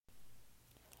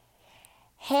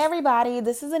Hey everybody,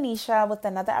 this is Anisha with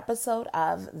another episode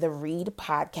of the Read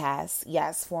Podcast.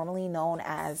 Yes, formerly known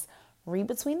as Read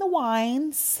Between the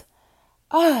Wines.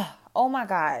 Oh my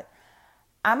God.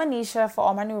 I'm Anisha for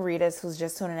all my new readers who's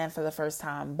just tuning in for the first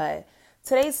time. But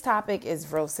today's topic is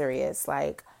real serious.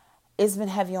 It's been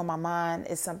heavy on my mind.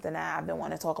 It's something that I've been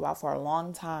wanting to talk about for a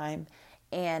long time.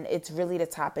 And it's really the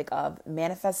topic of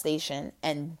manifestation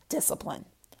and discipline.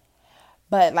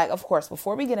 But of course,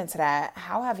 before we get into that,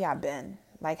 how have y'all been?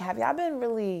 Have y'all been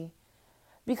really,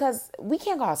 because we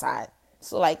can't go outside.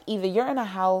 So either you're in a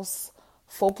house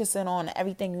focusing on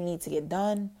everything you need to get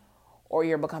done, or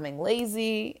you're becoming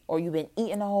lazy, or you've been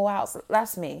eating the whole house.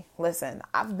 That's me. Listen,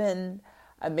 I've been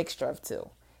a mixture of two.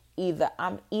 Either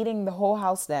I'm eating the whole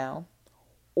house down,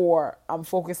 or I'm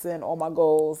focusing on my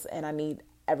goals and I need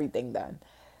everything done.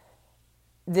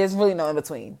 There's really no in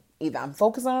between. Either I'm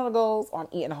focusing on the goals or I'm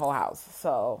eating the whole house.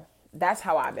 So that's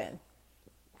how I've been.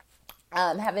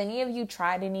 Have any of you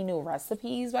tried any new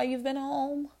recipes while you've been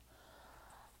home?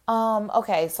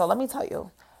 Okay, so let me tell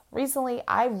you. Recently,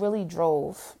 I really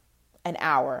drove an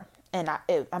hour. And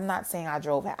I'm not saying I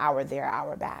drove an hour there,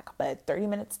 hour back. But 30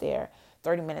 minutes there,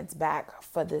 30 minutes back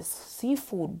for this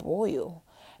seafood boil.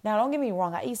 Now, don't get me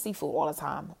wrong. I eat seafood all the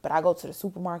time. But I go to the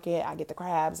supermarket. I get the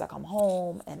crabs. I come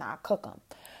home and I cook them.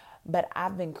 But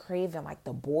I've been craving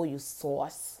the boil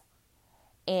sauce.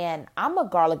 And I'm a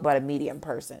garlic butter medium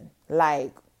person.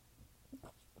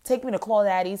 Take me to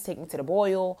Claudaddy's, take me to the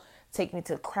Boil, take me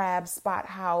to Crab Spot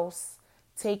House,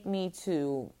 take me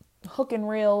to Hook and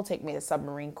Reel, take me to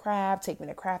Submarine Crab, take me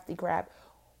to Crafty Crab.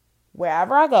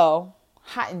 Wherever I go,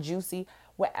 hot and juicy,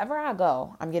 wherever I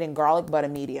go, I'm getting garlic butter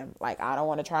medium. I don't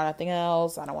want to try nothing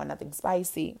else. I don't want nothing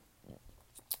spicy.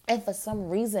 And for some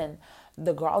reason,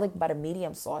 the garlic butter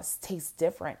medium sauce tastes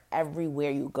different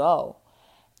everywhere you go.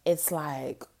 It's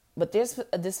but there's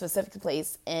this specific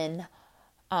place in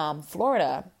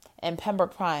Florida in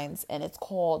Pembroke Pines, and it's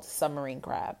called Submarine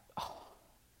Crab. Oh,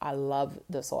 I love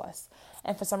the sauce.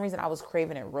 And for some reason, I was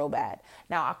craving it real bad.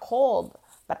 Now, I called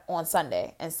but on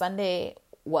Sunday, and Sunday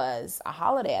was a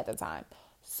holiday at the time.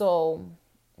 So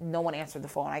no one answered the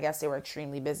phone. I guess they were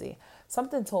extremely busy.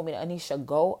 Something told me, Anisha,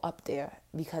 go up there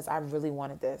because I really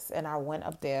wanted this. And I went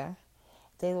up there.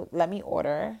 They let me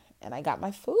order. And I got my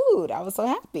food. I was so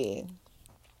happy.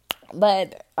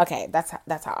 But, okay, that's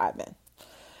how I've been.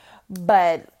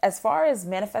 But as far as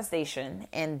manifestation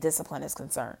and discipline is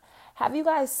concerned, have you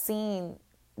guys seen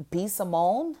B.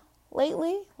 Simone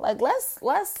lately?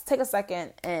 Let's take a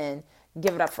second and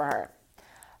give it up for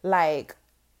her.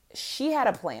 She had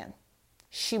a plan.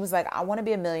 She was like, I want to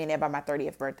be a millionaire by my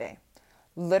 30th birthday.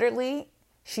 Literally,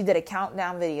 she did a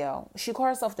countdown video. She called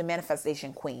herself the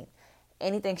manifestation queen.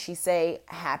 Anything she say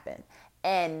happen.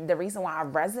 And the reason why I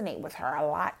resonate with her a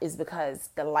lot is because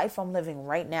the life I'm living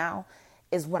right now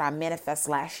is what I manifest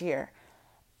last year.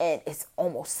 And it's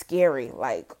almost scary.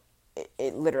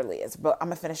 It literally is. But I'm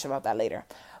going to finish about that later.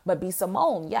 But B.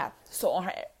 Simone, yeah. So on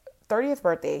her 30th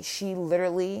birthday, she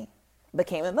literally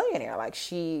became a millionaire.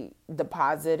 She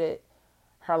deposited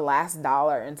her last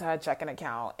dollar into her checking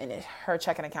account. And her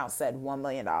checking account said $1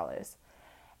 million.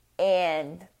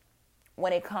 And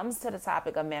when it comes to the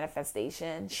topic of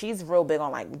manifestation, she's real big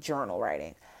on journal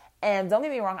writing. And don't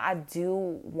get me wrong, I do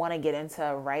want to get into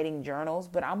writing journals,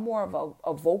 but I'm more of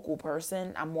a vocal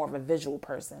person. I'm more of a visual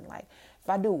person.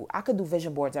 I could do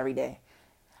vision boards every day.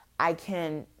 I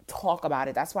can talk about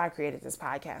it. That's why I created this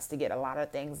podcast, to get a lot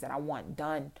of things that I want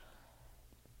done.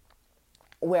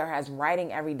 Whereas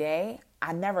writing every day,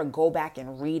 I never go back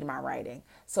and read my writing.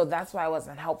 So that's why it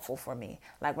wasn't helpful for me.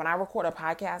 When I record a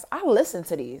podcast, I listen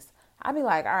to these. I'd be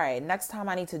like, all right, next time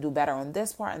I need to do better on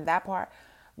this part and that part.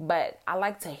 But I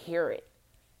like to hear it.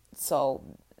 So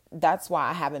that's why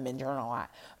I haven't been journaling a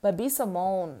lot. But B.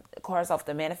 Simone calls herself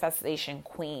the manifestation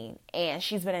queen. And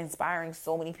she's been inspiring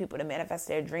so many people to manifest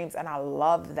their dreams. And I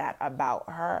love that about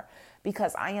her,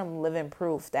 because I am living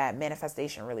proof that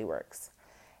manifestation really works.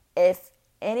 If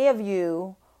any of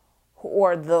you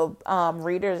or the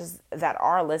readers that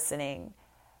are listening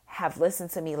have listened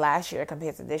to me last year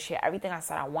compared to this year, everything I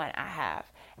said I want, I have.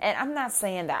 And I'm not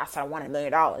saying that I said I want $1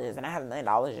 million and I have $1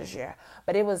 million this year,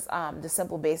 but it was the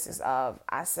simple basis of,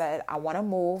 I said I want to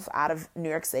move out of New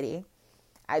York City.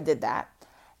 I did that.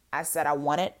 I said I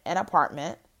wanted an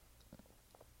apartment.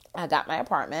 I got my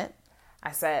apartment.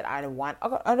 I said I want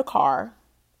a car.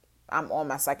 I'm on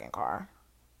my second car.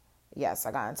 Yes,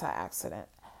 I got into an accident.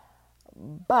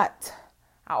 But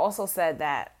I also said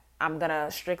that I'm going to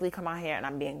strictly come out here and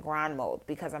I'm being grind mode,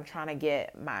 because I'm trying to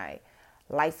get my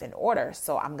life in order.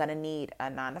 So I'm going to need a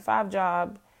 9-to-5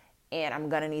 job and I'm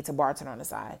going to need to bartend on the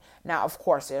side. Now, of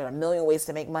course, there are a million ways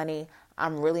to make money.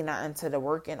 I'm really not into the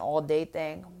working all day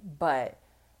thing, but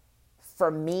for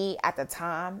me at the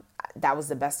time, that was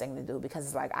the best thing to do, because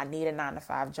it's like I need a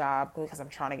 9-to-5 job because I'm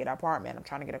trying to get an apartment. I'm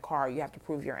trying to get a car. You have to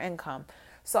prove your income.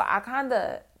 So I kind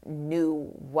of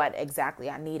knew what exactly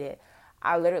I needed.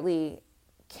 I literally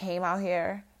came out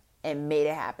here and made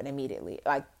it happen immediately.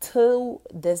 Like to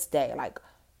this day, like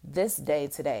this day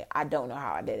today, I don't know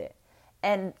how I did it.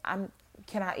 And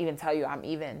cannot even tell you I'm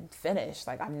even finished.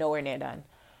 Like I'm nowhere near done.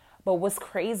 But what's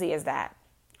crazy is that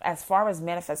as far as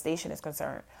manifestation is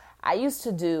concerned, I used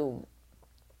to do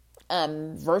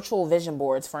virtual vision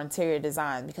boards for interior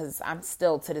design, because I'm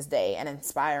still to this day an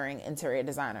inspiring interior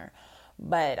designer.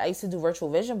 But I used to do virtual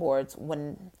vision boards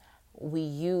when we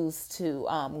used to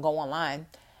go online.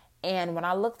 And when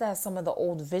I looked at some of the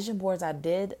old vision boards I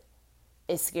did,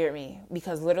 it scared me,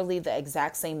 because literally the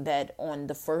exact same bed on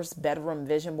the first bedroom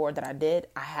vision board that I did,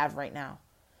 I have right now.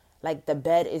 Like the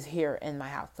bed is here in my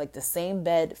house, like the same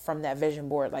bed from that vision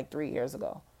board like 3 years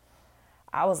ago.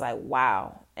 I was like,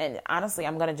 wow. And honestly,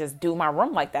 I'm going to just do my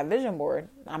room like that vision board.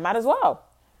 I might as well.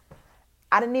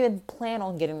 I didn't even plan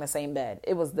on getting the same bed.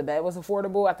 The bed was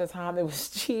affordable at the time. It was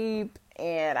cheap.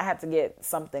 And I had to get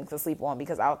something to sleep on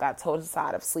because I got totally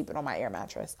tired of sleeping on my air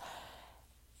mattress.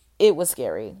 It was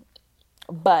scary.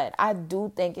 But I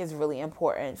do think it's really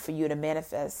important for you to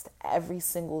manifest every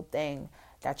single thing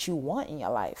that you want in your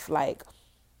life. Like,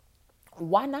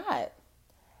 why not?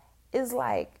 It's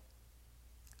like,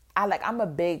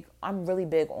 I'm really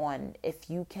big on, if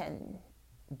you can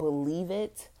believe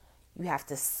it, you have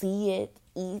to see it,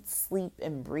 eat, sleep,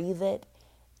 and breathe it,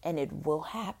 and it will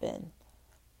happen.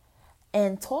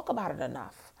 And talk about it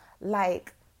enough.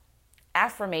 Like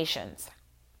affirmations.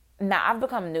 Now I've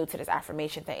become new to this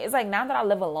affirmation thing. It's like now that I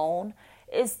live alone,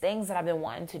 it's things that I've been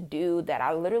wanting to do that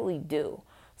I literally do.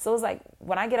 So it's like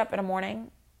when I get up in the morning,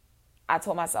 I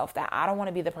told myself that I don't want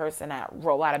to be the person that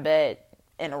roll out of bed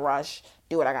in a rush,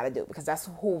 do what I got to do, because that's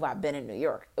who I've been in New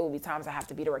York. It will be times I have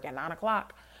to be to work at 9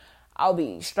 o'clock. I'll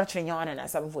be stretching and yawning at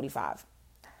 7:45.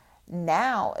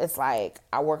 Now it's like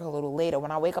I work a little later.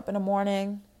 When I wake up in the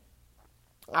morning,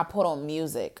 I put on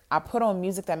music. I put on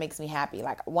music that makes me happy.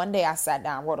 Like one day I sat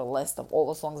down, wrote a list of all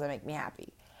the songs that make me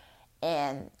happy.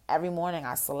 And every morning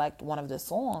I select one of the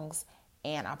songs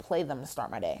and I play them to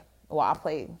start my day. Well, I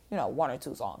play, 1 or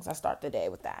 2 songs. I start the day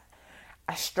with that.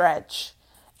 I stretch.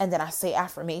 And then I say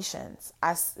affirmations.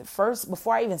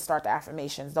 Before I even start the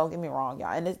affirmations, don't get me wrong,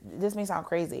 y'all. And this may sound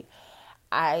crazy.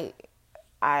 I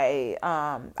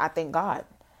thank God.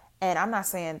 And I'm not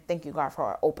saying thank you, God,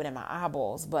 for opening my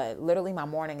eyeballs, but literally my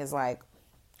morning is like,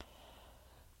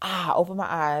 open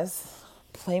my eyes,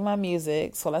 play my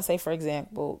music. So let's say, for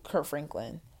example, Kurt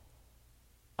Franklin,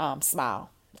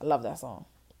 Smile. I love that song.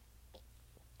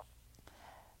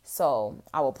 So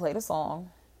I will play the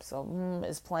song. So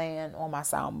it's playing on my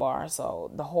sound bar.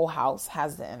 So the whole house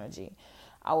has the energy.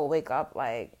 I will wake up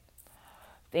like,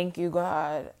 thank you,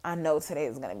 God. I know today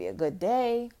is going to be a good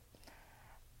day.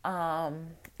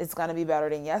 It's going to be better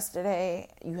than yesterday.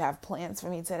 You have plans for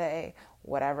me today.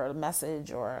 Whatever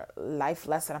message or life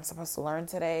lesson I'm supposed to learn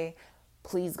today,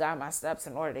 please guide my steps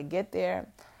in order to get there.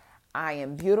 I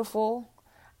am beautiful.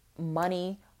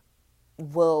 Money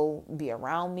will be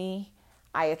around me.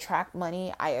 I attract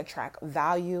money. I attract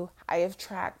value. I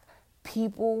attract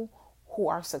people who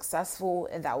are successful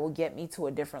and that will get me to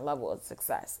a different level of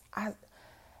success.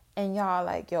 And y'all,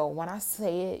 like, yo, when I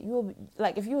say it, you'll be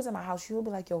like, if you was in my house, you'll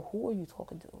be like, yo, who are you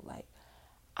talking to? Like,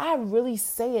 I really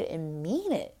say it and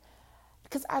mean it,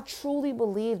 because I truly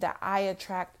believe that I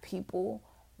attract people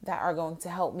that are going to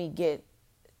help me get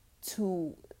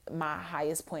to my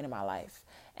highest point in my life.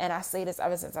 And I say this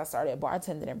ever since I started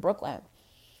bartending in Brooklyn.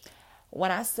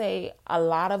 When I say a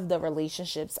lot of the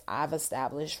relationships I've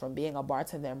established from being a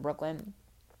bartender in Brooklyn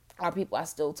are people I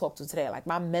still talk to today. Like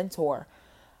my mentor,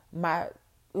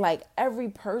 every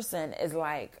person is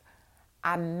like,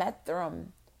 I met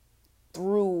them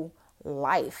through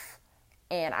life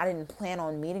and I didn't plan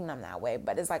on meeting them that way.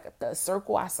 But it's like the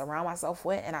circle I surround myself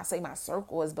with. And I say my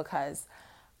circle is because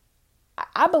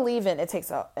I believe it takes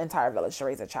an entire village to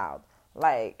raise a child.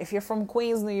 Like, if you're from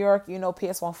Queens, New York,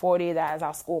 PS 140, that is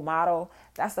our school motto.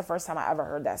 That's the first time I ever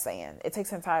heard that saying. It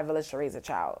takes an entire village to raise a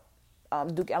child.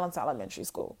 Duke Ellington Elementary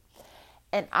School.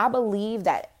 And I believe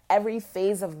that every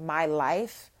phase of my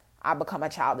life, I become a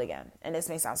child again. And this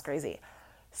may sound crazy.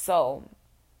 So,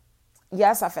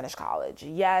 yes, I finished college.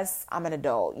 Yes, I'm an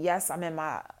adult. Yes, I'm in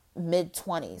my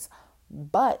mid-20s.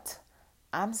 But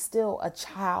I'm still a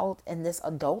child in this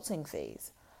adulting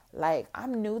phase. Like,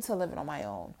 I'm new to living on my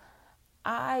own.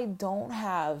 I don't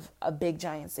have a big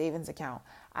giant savings account.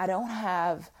 I don't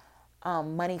have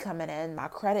money coming in. My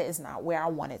credit is not where I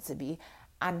want it to be.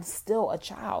 I'm still a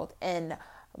child. And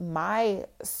my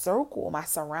circle, my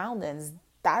surroundings,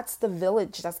 that's the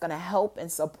village that's going to help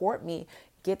and support me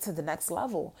get to the next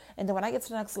level. And then when I get to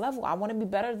the next level, I want to be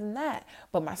better than that.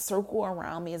 But my circle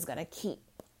around me is going to keep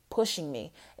pushing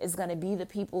me. It's going to be the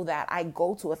people that I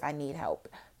go to if I need help.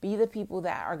 Be the people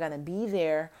that are going to be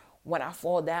there when I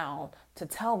fall down to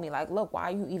tell me, like, look, why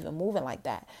are you even moving like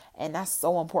that? And that's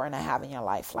so important to have in your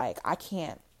life. Like, I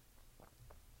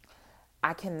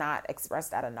cannot express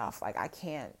that enough. Like, I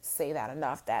can't say that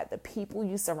enough, that the people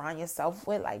you surround yourself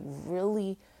with, like,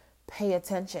 really pay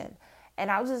attention. And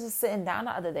I was just sitting down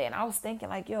the other day and I was thinking,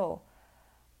 like, yo,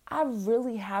 I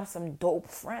really have some dope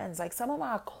friends. Like, some of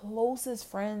my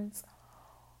closest friends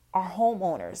are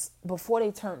homeowners before they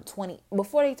turn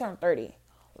 30.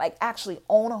 Like, actually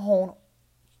own a whole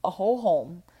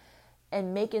home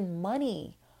and making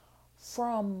money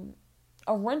from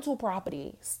a rental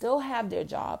property, still have their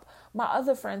job. My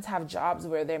other friends have jobs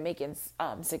where they're making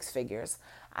 6 figures.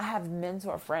 I have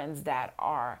mentor friends that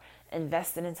are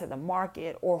invested into the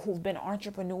market or who've been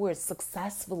entrepreneurs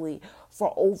successfully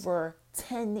for over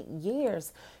 10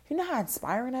 years. You know how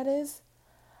inspiring that is?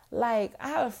 Like, I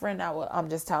have a friend that would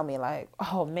just tell me, like,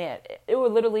 oh man, it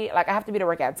would literally, like, I have to be to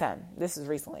work at 10. This is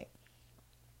recently.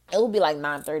 It would be like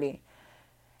 9:30.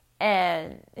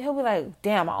 And he'll be like,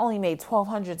 damn, I only made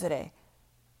 $1,200 today.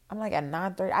 I'm like, at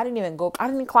 9:30, I didn't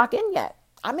even clock in yet.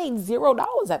 I made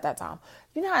 $0 at that time.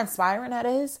 You know how inspiring that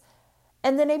is?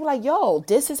 And then they be like, yo,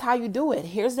 this is how you do it.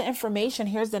 Here's the information.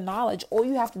 Here's the knowledge. All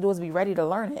you have to do is be ready to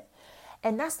learn it.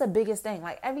 And that's the biggest thing.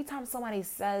 Like, every time somebody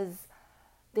says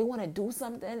they want to do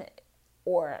something,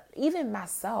 or even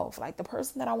myself, like the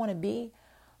person that I want to be,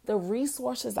 the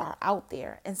resources are out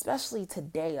there. And especially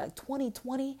today, like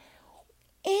 2020,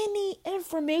 any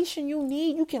information you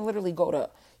need, you can literally go to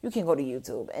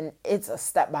YouTube, and it's a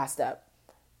step-by-step.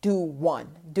 Do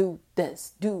one, do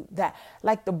this, do that.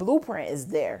 Like, the blueprint is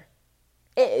there.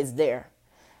 It is there.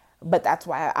 But that's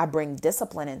why I bring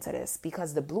discipline into this,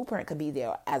 because the blueprint could be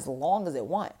there as long as it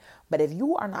wants. But if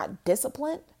you are not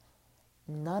disciplined,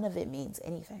 none of it means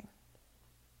anything.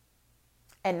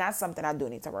 And that's something I do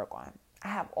need to work on. I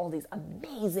have all these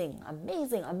amazing,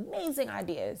 amazing, amazing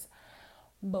ideas.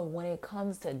 But when it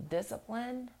comes to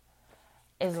discipline,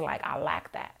 it's like I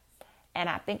lack that. And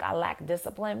I think I lack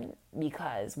discipline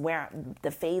because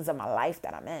the phase of my life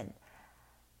that I'm in,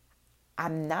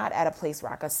 I'm not at a place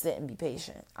where I can sit and be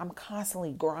patient. I'm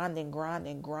constantly grinding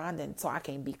so I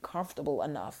can be comfortable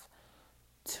enough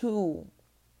to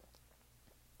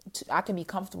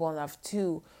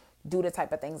do the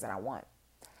type of things that I want.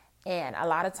 And a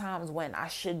lot of times when I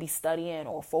should be studying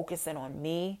or focusing on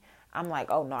me, I'm like,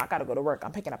 oh no, I got to go to work.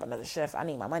 I'm picking up another shift. I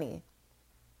need my money.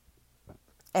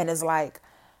 And it's like,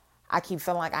 I keep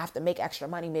feeling like I have to make extra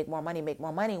money, make more money,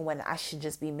 when I should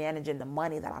just be managing the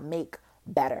money that I make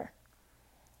better.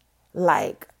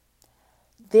 Like,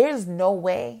 there's no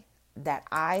way that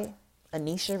I,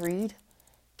 Anisha Reed,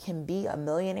 can be a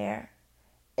millionaire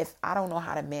if I don't know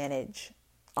how to manage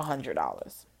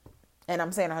 $100. And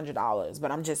I'm saying $100,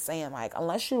 but I'm just saying, like,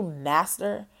 unless you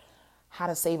master how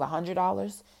to save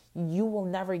 $100, you will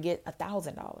never get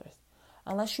 $1,000.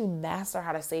 Unless you master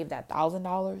how to save that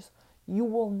 $1,000, you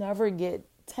will never get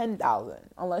 10,000.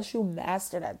 Unless you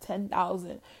master that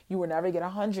 10,000, you will never get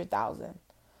 100,000.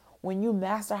 When you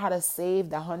master how to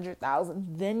save the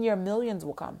 100,000, then your millions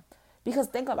will come. Because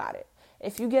think about it.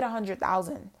 If you get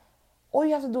 100,000, all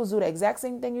you have to do is do the exact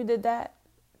same thing you did that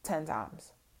 10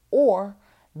 times. Or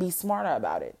be smarter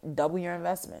about it. Double your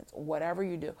investments. Whatever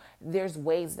you do. There's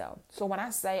ways though. So when I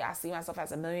say I see myself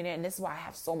as a millionaire, and this is why I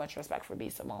have so much respect for B.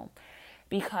 Simone.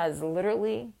 Because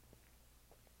literally,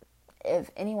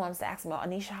 if anyone was to ask me,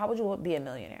 Anisha, how would you be a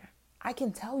millionaire? I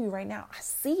can tell you right now. I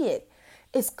see it.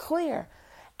 It's clear.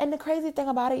 And the crazy thing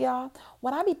about it, y'all,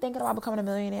 when I be thinking about becoming a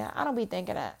millionaire, I don't be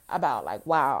thinking about like,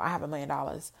 wow, I have $1 million.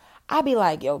 I be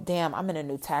like, yo, damn, I'm in a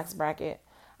new tax bracket.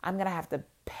 I'm going to have to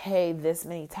pay this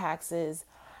many taxes.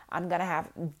 I'm going to have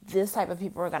this type of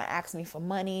people are going to ask me for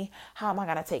money. How am I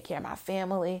going to take care of my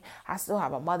family? I still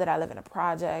have a mother that live in the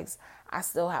projects. I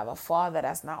still have a father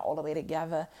that's not all the way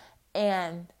together.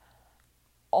 And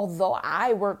although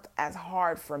I worked as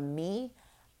hard for me,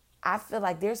 I feel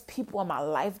like there's people in my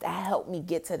life that helped me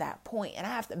get to that point, and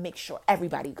I have to make sure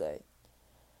everybody good.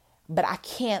 But I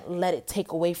can't let it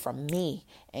take away from me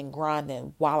and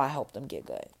grinding while I help them get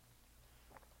good.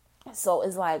 So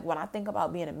it's like when I think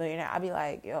about being a millionaire, I be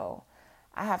like, yo,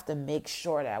 I have to make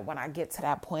sure that when I get to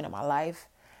that point in my life,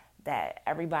 that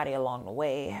everybody along the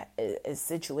way is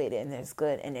situated and is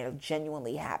good and they're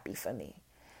genuinely happy for me.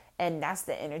 And that's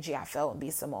the energy I felt in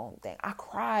B. Simone thing. I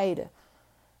cried.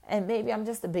 And maybe I'm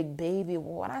just a big baby. But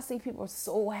when I see people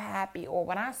so happy, or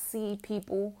when I see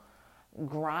people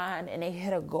grind and they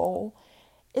hit a goal,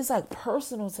 it's like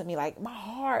personal to me. Like my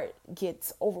heart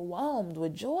gets overwhelmed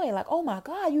with joy. Like, oh my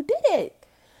God, you did it.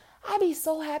 I be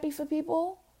so happy for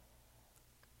people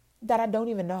that I don't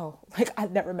even know. Like I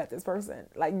never met this person.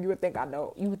 Like you would think I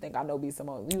know. You would think I know B.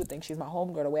 Simone. You would think she's my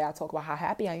homegirl the way I talk about how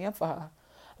happy I am for her.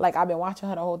 Like I've been watching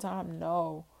her the whole time.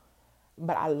 No.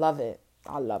 But I love it.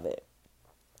 I love it.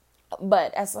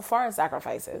 But as far as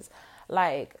sacrifices,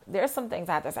 like there's some things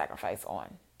I have to sacrifice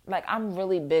on. Like I'm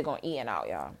really big on eating out,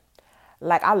 y'all.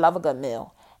 Like I love a good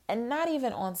meal. And not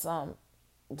even on some,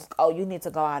 oh, you need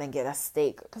to go out and get a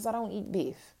steak, because I don't eat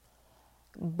beef.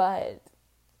 But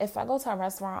if I go to a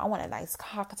restaurant, I want a nice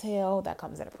cocktail that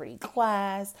comes in a pretty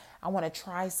glass. I want to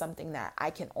try something that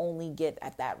I can only get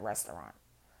at that restaurant.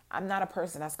 I'm not a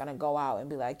person that's going to go out and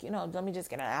be like, let me just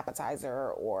get an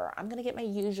appetizer, or I'm going to get my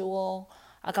usual,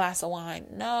 a glass of wine.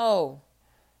 No.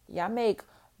 Y'all make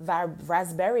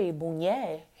raspberry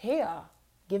beignet here.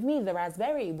 Give me the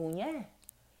raspberry beignet.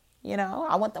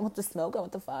 I want the smoke. I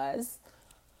want the fuzz.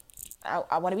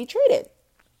 I want to be treated.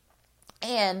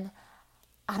 And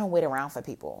I don't wait around for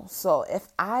people. So if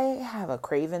I have a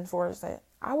craving for it,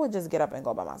 I would just get up and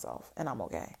go by myself, and I'm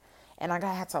okay. And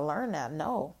I had to learn that.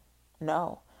 No.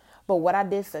 But what I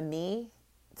did for me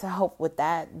to help with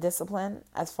that discipline,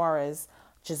 as far as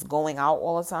just going out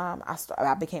all the time,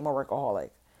 I became a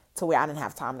workaholic to where I didn't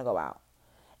have time to go out.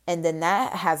 And then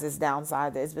that has its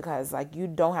downside, is because like you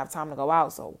don't have time to go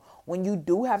out. So when you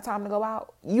do have time to go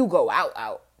out, you go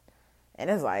out. And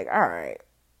it's like, all right.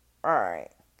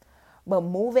 But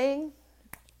moving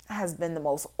has been the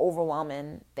most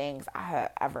overwhelming things I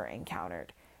have ever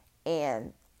encountered.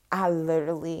 And I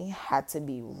literally had to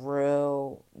be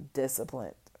real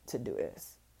disciplined to do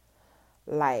this.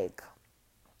 Like,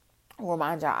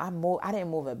 remind y'all, I didn't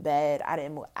move a bed. I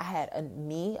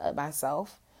had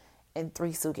myself, in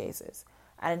 3 suitcases.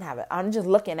 I'm just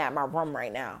looking at my room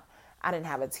right now. I didn't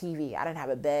have a TV. I didn't have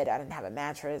a bed. I didn't have a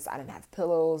mattress. I didn't have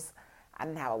pillows. I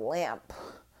didn't have a lamp.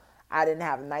 I didn't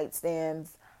have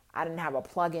nightstands. I didn't have a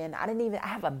plug-in. I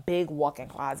have a big walk-in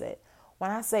closet. When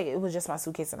I say it was just my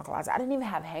suitcase in the closet, I didn't even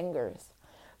have hangers.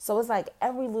 So it's like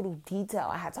every little detail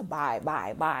I had to buy.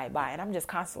 And I'm just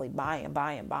constantly buying.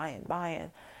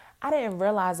 I didn't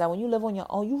realize that when you live on your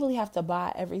own, you really have to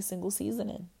buy every single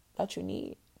seasoning that you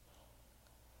need.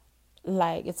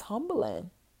 Like, it's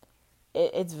humbling.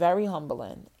 It's very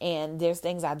humbling. And there's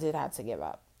things I did have to give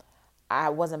up. I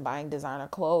wasn't buying designer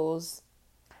clothes.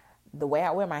 The way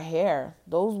I wear my hair,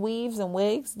 those weaves and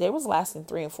wigs, they was lasting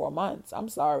 3 and 4 months. I'm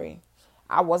sorry.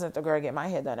 I wasn't the girl to get my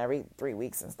hair done every 3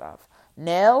 weeks and stuff.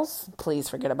 Nails, please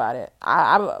forget about it.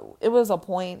 It was a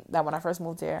point that when I first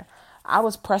moved here, I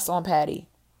was pressed on Patty.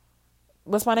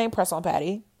 What's my name? Press on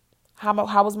Patty.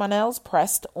 How was my nails?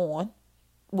 Pressed on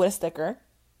with a sticker.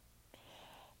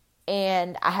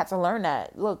 And I had to learn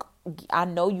that. Look, I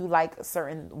know you like a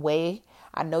certain way.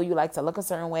 I know you like to look a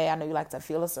certain way. I know you like to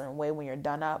feel a certain way when you're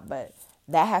done up. But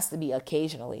that has to be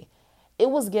occasionally. I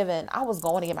was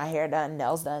going to get my hair done,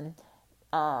 nails done.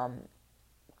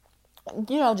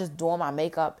 Just doing my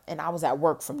makeup. And I was at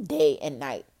work from day and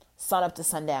night. Sun up to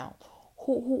sundown.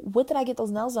 What did I get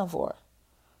those nails done for?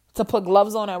 To put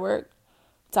gloves on at work?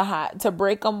 To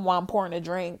break them while I'm pouring a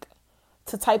drink?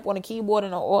 To type on a keyboard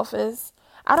in the office?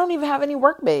 I don't even have any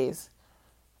work bays.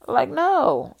 Like,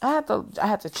 no, I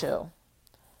had to chill.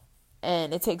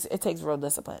 And it takes real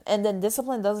discipline. And then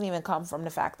discipline doesn't even come from the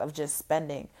fact of just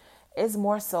spending. It's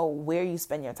more so where you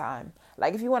spend your time.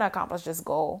 Like, if you want to accomplish this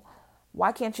goal,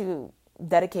 why can't you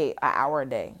dedicate an hour a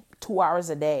day, 2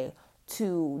 hours a day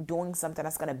to doing something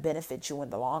that's going to benefit you in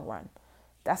the long run?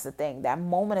 That's the thing. That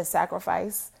moment of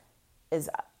sacrifice is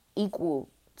equal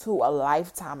to a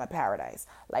lifetime of paradise.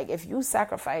 Like, if you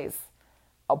sacrifice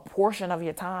a portion of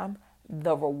your time,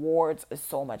 the rewards is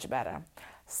so much better.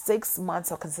 6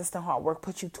 months of consistent hard work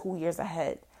puts you 2 years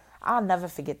ahead. I'll never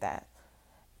forget that.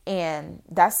 And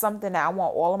that's something that I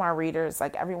want all of my readers,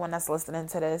 like everyone that's listening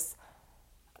to this,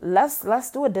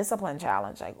 let's do a discipline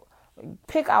challenge. Like,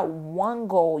 pick out one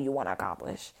goal you want to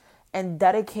accomplish and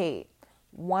dedicate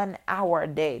 1 hour a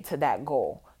day to that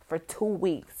goal for 2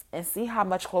 weeks and see how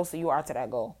much closer you are to that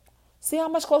goal. See how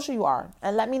much closer you are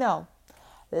and let me know.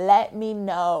 Let me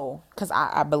know, because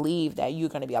I believe that you're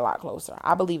going to be a lot closer.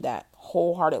 I believe that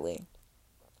wholeheartedly.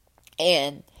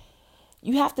 And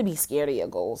you have to be scared of your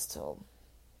goals too.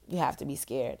 You have to be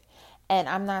scared. And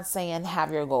I'm not saying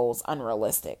have your goals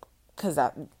unrealistic, because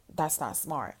that's not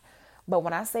smart. But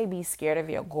when I say be scared of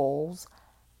your goals,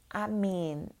 I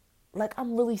mean, like,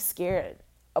 I'm really scared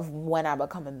of when I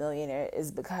become a millionaire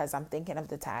is because I'm thinking of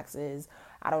the taxes.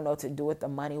 I don't know what to do with the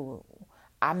money.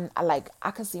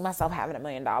 I could see myself having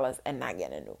 $1,000,000 and not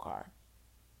getting a new car.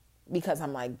 Because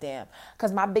I'm like, damn.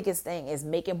 Because my biggest thing is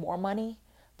making more money,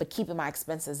 but keeping my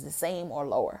expenses the same or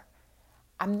lower.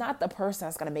 I'm not the person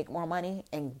that's going to make more money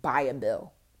and buy a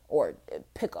bill or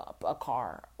pick up a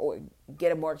car or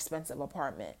get a more expensive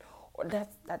apartment. Or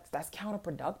that's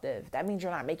counterproductive. That means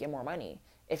you're not making more money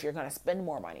if you're going to spend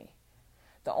more money.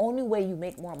 The only way you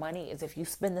make more money is if you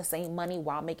spend the same money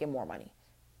while making more money.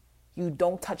 You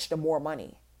don't touch the more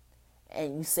money.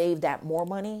 And you save that more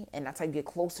money, and that's how you get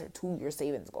closer to your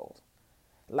savings goals.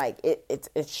 Like, it's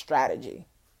strategy.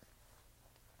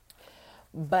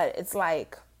 But it's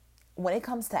like, when it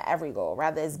comes to every goal,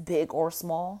 whether it's big or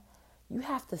small, you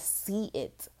have to see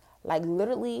it. Like,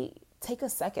 literally, take a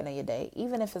second of your day,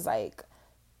 even if it's like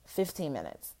 15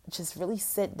 minutes. Just really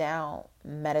sit down,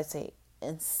 meditate,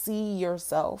 and see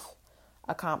yourself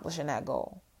accomplishing that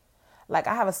goal. Like,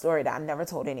 I have a story that I never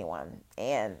told anyone,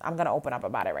 and I'm going to open up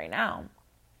about it right now.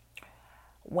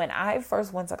 When I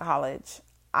first went to college,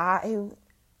 I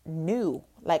knew,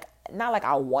 like, not like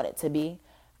I wanted to be,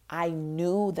 I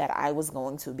knew that I was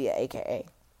going to be an AKA.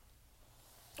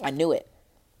 I knew it.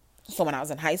 So when I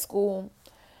was in high school,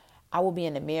 I would be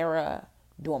in the mirror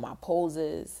doing my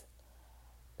poses.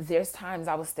 There's times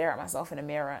I would stare at myself in the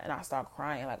mirror and I start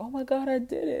crying, like, oh my God, I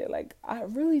did it. Like, I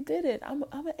really did it. I'm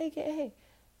an AKA.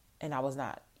 And I was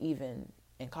not even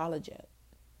in college yet.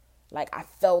 Like, I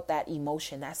felt that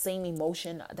emotion, that same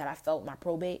emotion that I felt my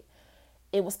probate.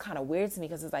 It was kind of weird to me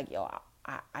because it's like, yo,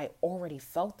 I already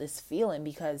felt this feeling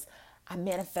because I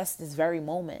manifest this very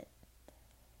moment.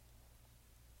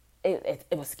 It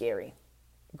was scary.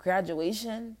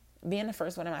 Graduation, being the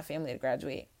first one in my family to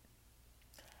graduate.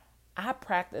 I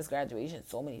practiced graduation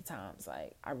so many times.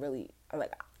 Like, I really,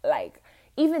 like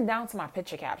even down to my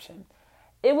picture caption.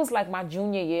 It was like my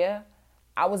junior year,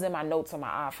 I was in my notes on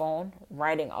my iPhone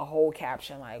writing a whole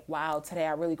caption like, wow, today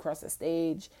I really crossed the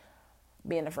stage.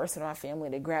 Being the first in my family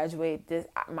to graduate.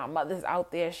 My mother's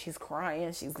out there. She's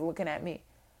crying. She's looking at me.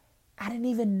 I didn't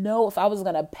even know if I was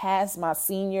going to pass my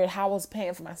senior, how I was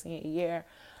paying for my senior year.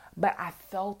 But I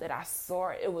felt it. I saw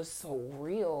it. It was so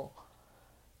real.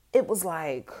 It was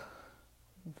like,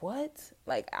 what?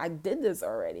 Like, I did this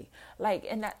already. Like,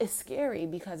 and that is scary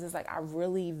because it's like I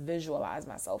really visualize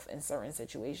myself in certain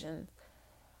situations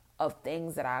of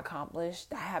things that I accomplished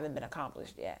that haven't been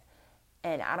accomplished yet.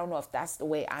 And I don't know if that's the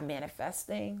way I manifest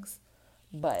things,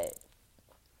 but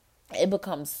it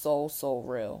becomes so, so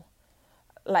real.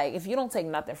 Like, if you don't take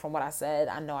nothing from what I said,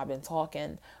 I know I've been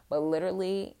talking, but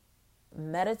literally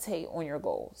meditate on your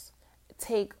goals.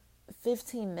 Take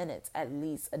 15 minutes at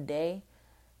least a day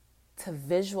to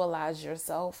visualize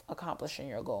yourself accomplishing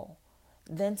your goal.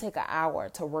 Then take an hour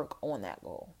to work on that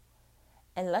goal.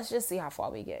 And let's just see how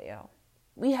far we get, yo.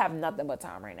 We have nothing but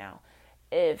time right now.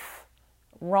 If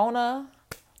Rona,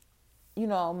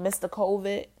 Mr.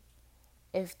 COVID,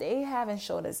 if they haven't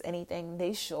showed us anything,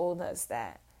 they showed us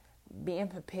that being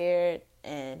prepared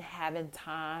and having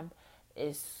time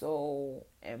is so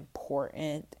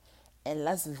important. And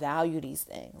let's value these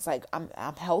things. Like,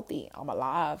 I'm healthy. I'm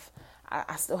alive.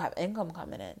 I still have income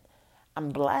coming in. I'm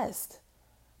blessed.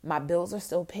 My bills are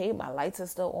still paid. My lights are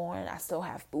still on. I still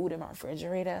have food in my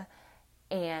refrigerator.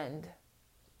 And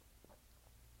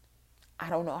I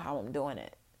don't know how I'm doing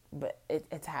it, but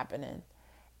it's happening.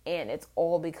 And it's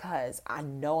all because I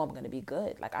know I'm going to be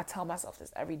good. Like, I tell myself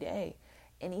this every day.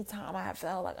 Anytime I have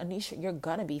felt like, Anisha, you're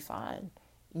going to be fine.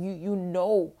 You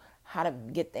know how to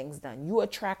get things done. You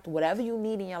attract whatever you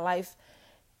need in your life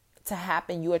to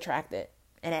happen. You attract it.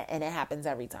 And it happens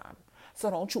every time.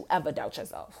 So don't you ever doubt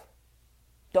yourself.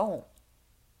 Don't.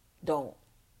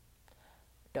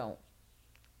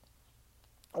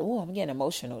 Oh, I'm getting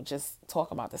emotional just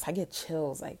talking about this. I get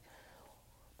chills. Like,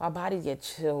 my body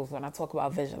gets chills when I talk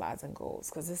about visualizing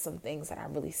goals because there's some things that I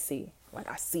really see. Like,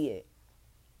 I see it.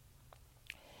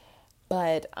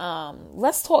 But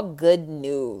let's talk good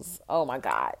news. Oh, my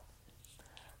God.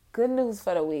 Good news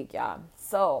for the week, y'all.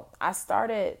 So I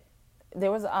started,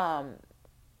 there was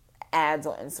ads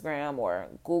on Instagram or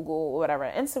Google or whatever.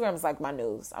 Instagram is like my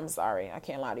news. I'm sorry. I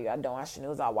can't lie to you. I don't watch the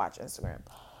news. I watch Instagram.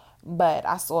 But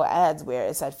I saw ads where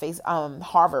it said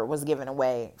Harvard was giving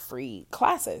away free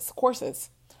courses.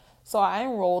 So I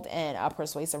enrolled in a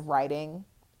persuasive writing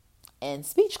and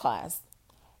speech class.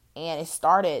 And it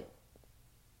started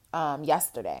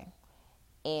yesterday.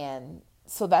 And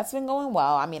so that's been going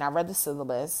well. I mean, I read the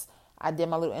syllabus. I did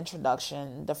my little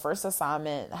introduction. The first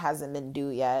assignment hasn't been due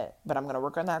yet, but I'm going to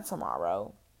work on that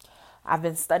tomorrow. I've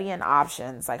been studying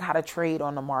options, like how to trade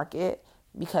on the market,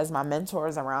 because my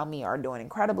mentors around me are doing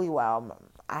incredibly well.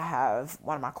 I have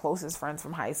one of my closest friends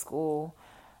from high school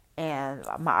and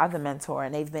my other mentor,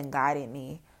 and they've been guiding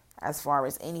me as far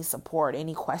as any support,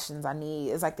 any questions I need.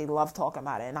 It's like they love talking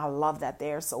about it, and I love that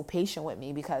they're so patient with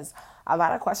me, because a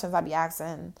lot of questions I be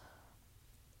asking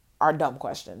are dumb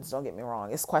questions. Don't get me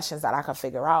wrong. It's questions that I can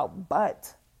figure out,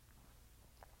 but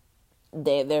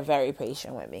they're very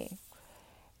patient with me.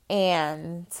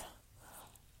 And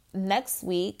next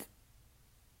week,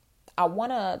 I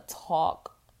want to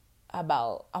talk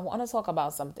about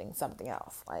something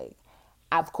else. Like,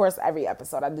 of course, every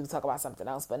episode I do talk about something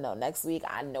else, but no, next week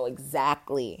I know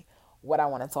exactly what I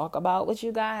want to talk about with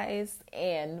you guys,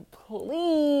 and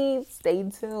please stay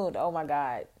tuned. Oh my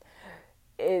God.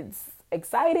 It's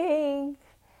exciting.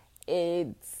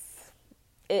 It's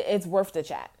worth the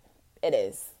chat. It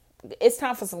is. It's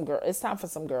time for some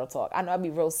girl talk. I know I'd be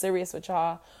real serious with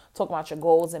y'all, talking about your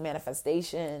goals and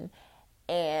manifestation.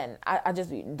 And I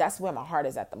just, that's where my heart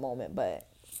is at the moment. But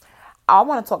I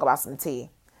want to talk about some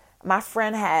tea. My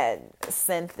friend had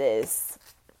sent this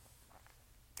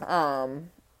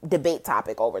debate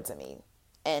topic over to me.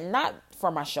 And not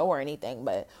for my show or anything,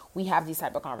 but we have these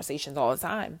type of conversations all the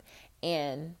time.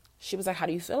 And she was like, how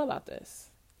do you feel about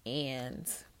this?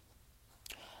 And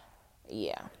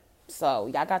yeah. So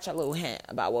y'all got your little hint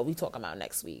about what we talking about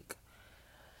next week.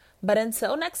 But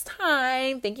until next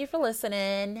time, thank you for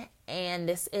listening. And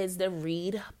this is the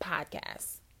Read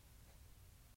Podcast.